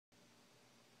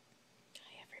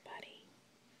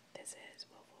This is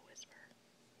Willful Whisper,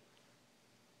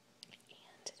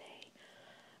 and today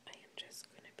I am just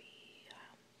going to be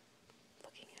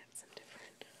looking at some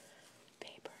different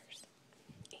papers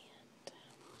and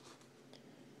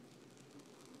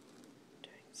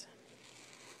doing some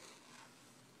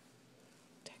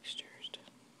textured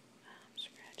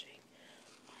scratching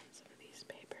on some of these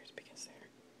papers because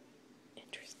they're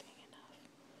interesting enough.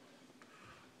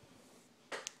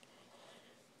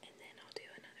 And then I'll do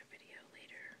another video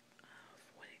later of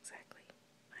what exactly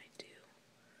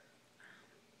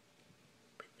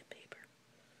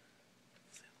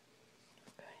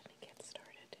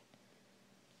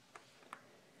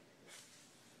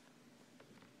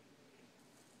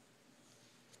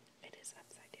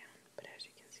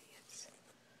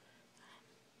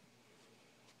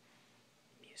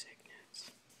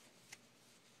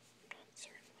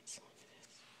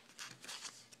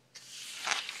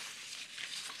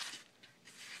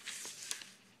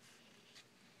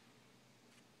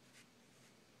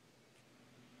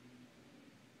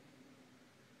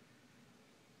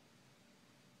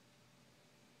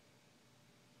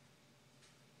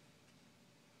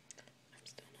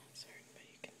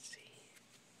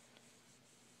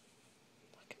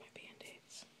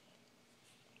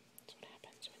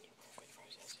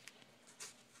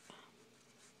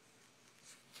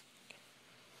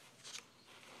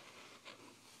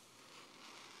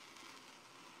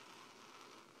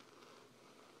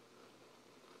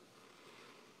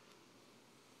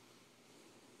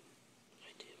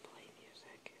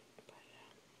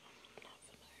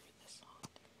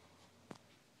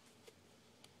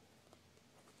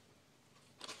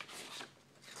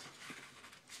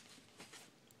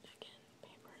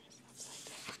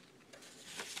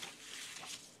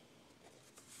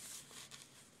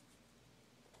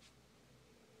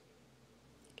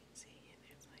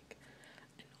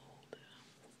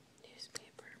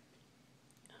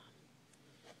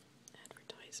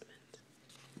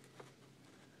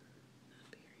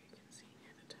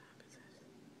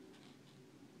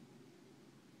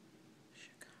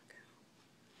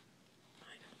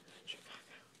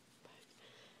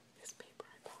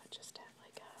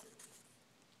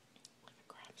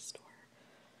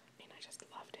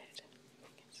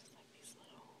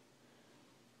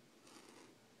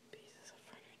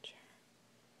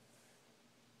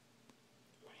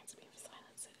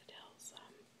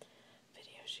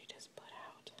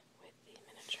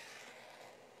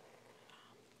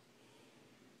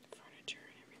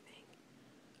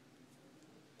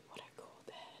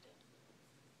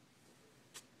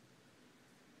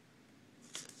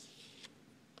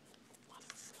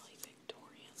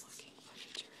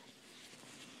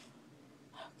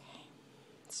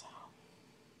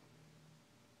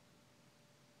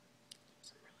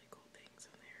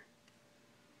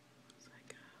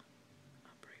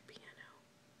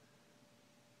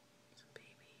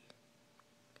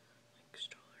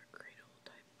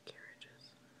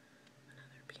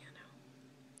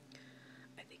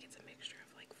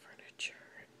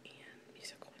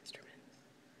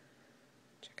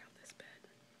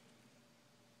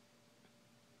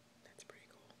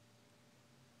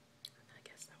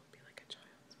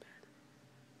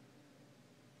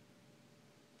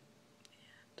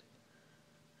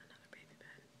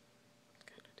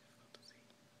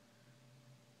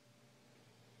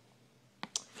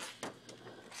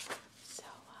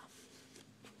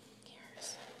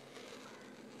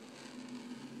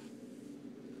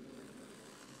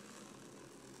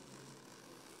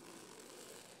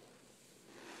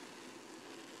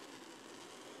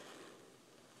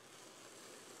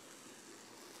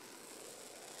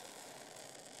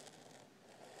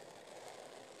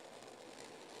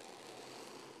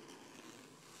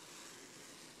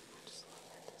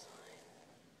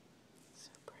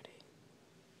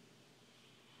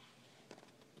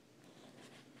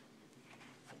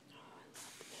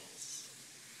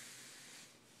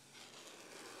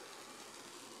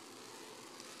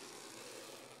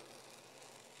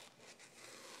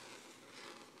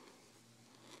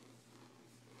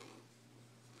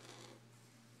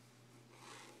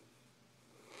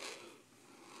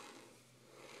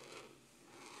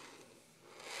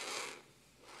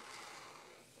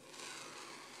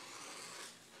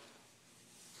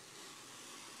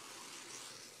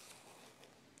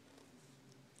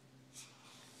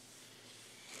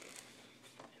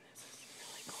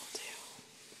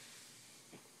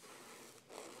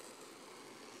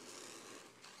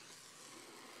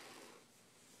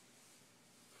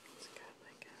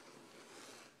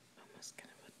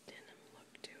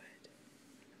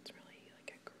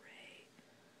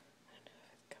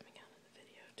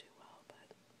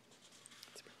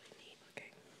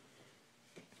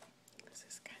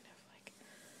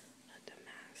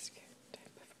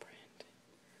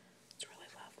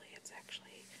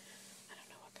actually, I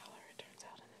don't know what color it turns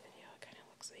out in the video. It kind of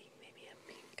looks like maybe a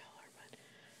pink color, but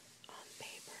on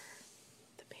paper,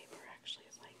 the paper actually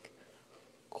is like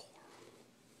coral.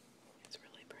 It's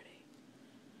really pretty.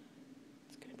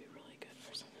 It's going to be really good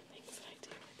for some of the things that I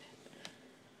do with it.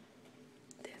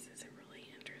 This is a really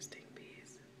interesting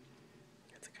piece.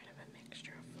 It's kind of a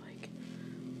mixture of like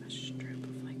a strip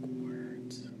of like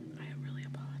words. I really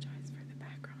apologize for the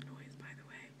background noise, by the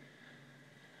way.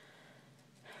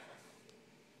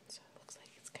 So it looks like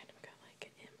it's kind of got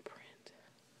like an imprint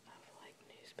of like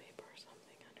newspaper or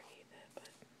something underneath it,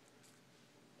 but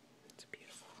it's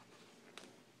beautiful.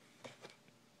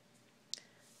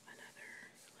 Another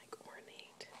like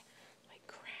ornate, like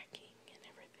cracking and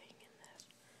everything in this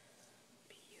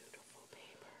beautiful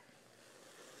paper.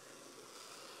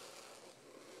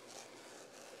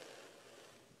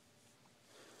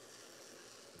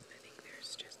 I think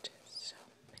there's just so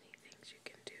many things you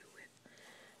can do with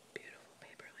beautiful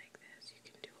paper like this. You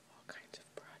can do all kinds of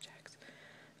projects.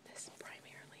 This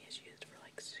primarily is used for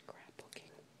like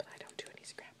scrapbooking, but I don't do any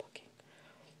scrapbooking.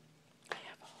 I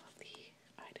have all of the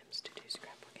items to do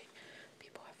scrapbooking.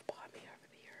 People have bought me over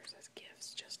the years as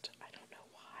gifts, just I don't know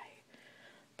why,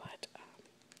 but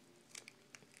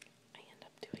I end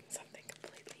up doing something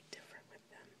completely different with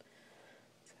them.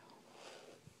 So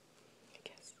I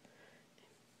guess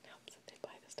it helps that they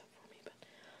buy the stuff for me, but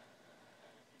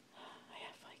I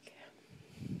have like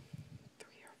 3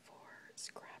 or 4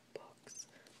 scrapbooks,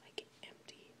 like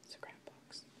empty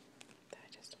scrapbooks, that I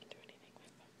just don't do anything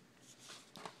with them.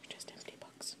 Just empty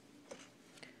books.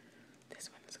 This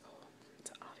one's cool.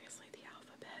 It's obviously the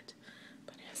alphabet,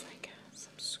 but it has like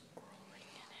some scrolling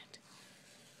in it.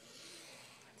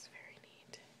 That's very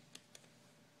neat.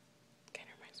 Kind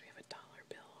of reminds me of a dollar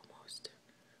bill almost.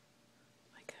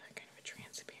 Like a kind of a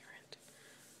transparent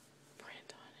print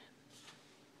on it.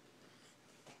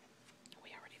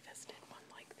 We already visited one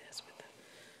like this with the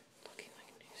looking like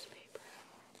a newspaper.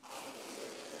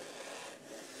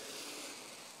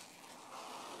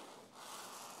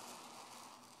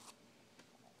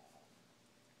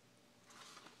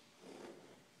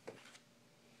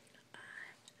 I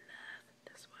love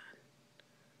this one.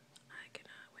 I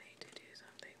cannot wait to do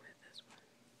something with this one.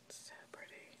 It's so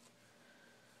pretty.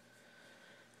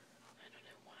 I don't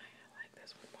know why I like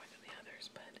this one more than the others,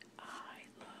 but I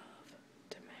love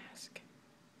Damask.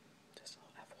 Just a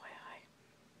little FYI.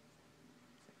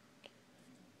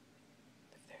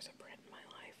 If there's a print in my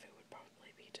life, it would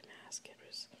probably be Damask. It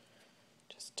was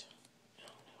just, I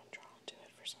don't know, I'm drawn to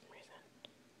it for some reason.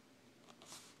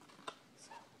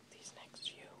 So, these next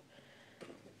few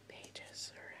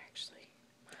pages are actually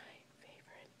my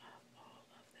favorite of all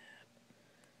of them.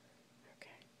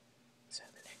 Okay, so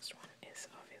the next one is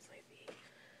obviously the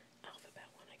alphabet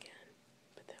one again,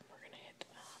 but then we're going to hit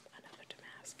another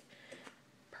Damask.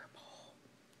 Purple,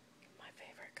 my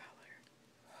favorite color.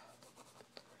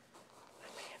 I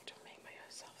may have to make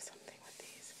myself something with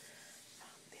these.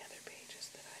 The other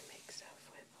pages that I make stuff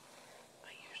with,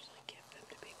 I usually give them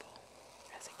to people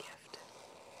as a gift.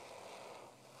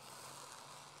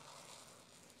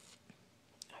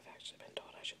 I've actually been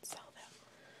told I should sell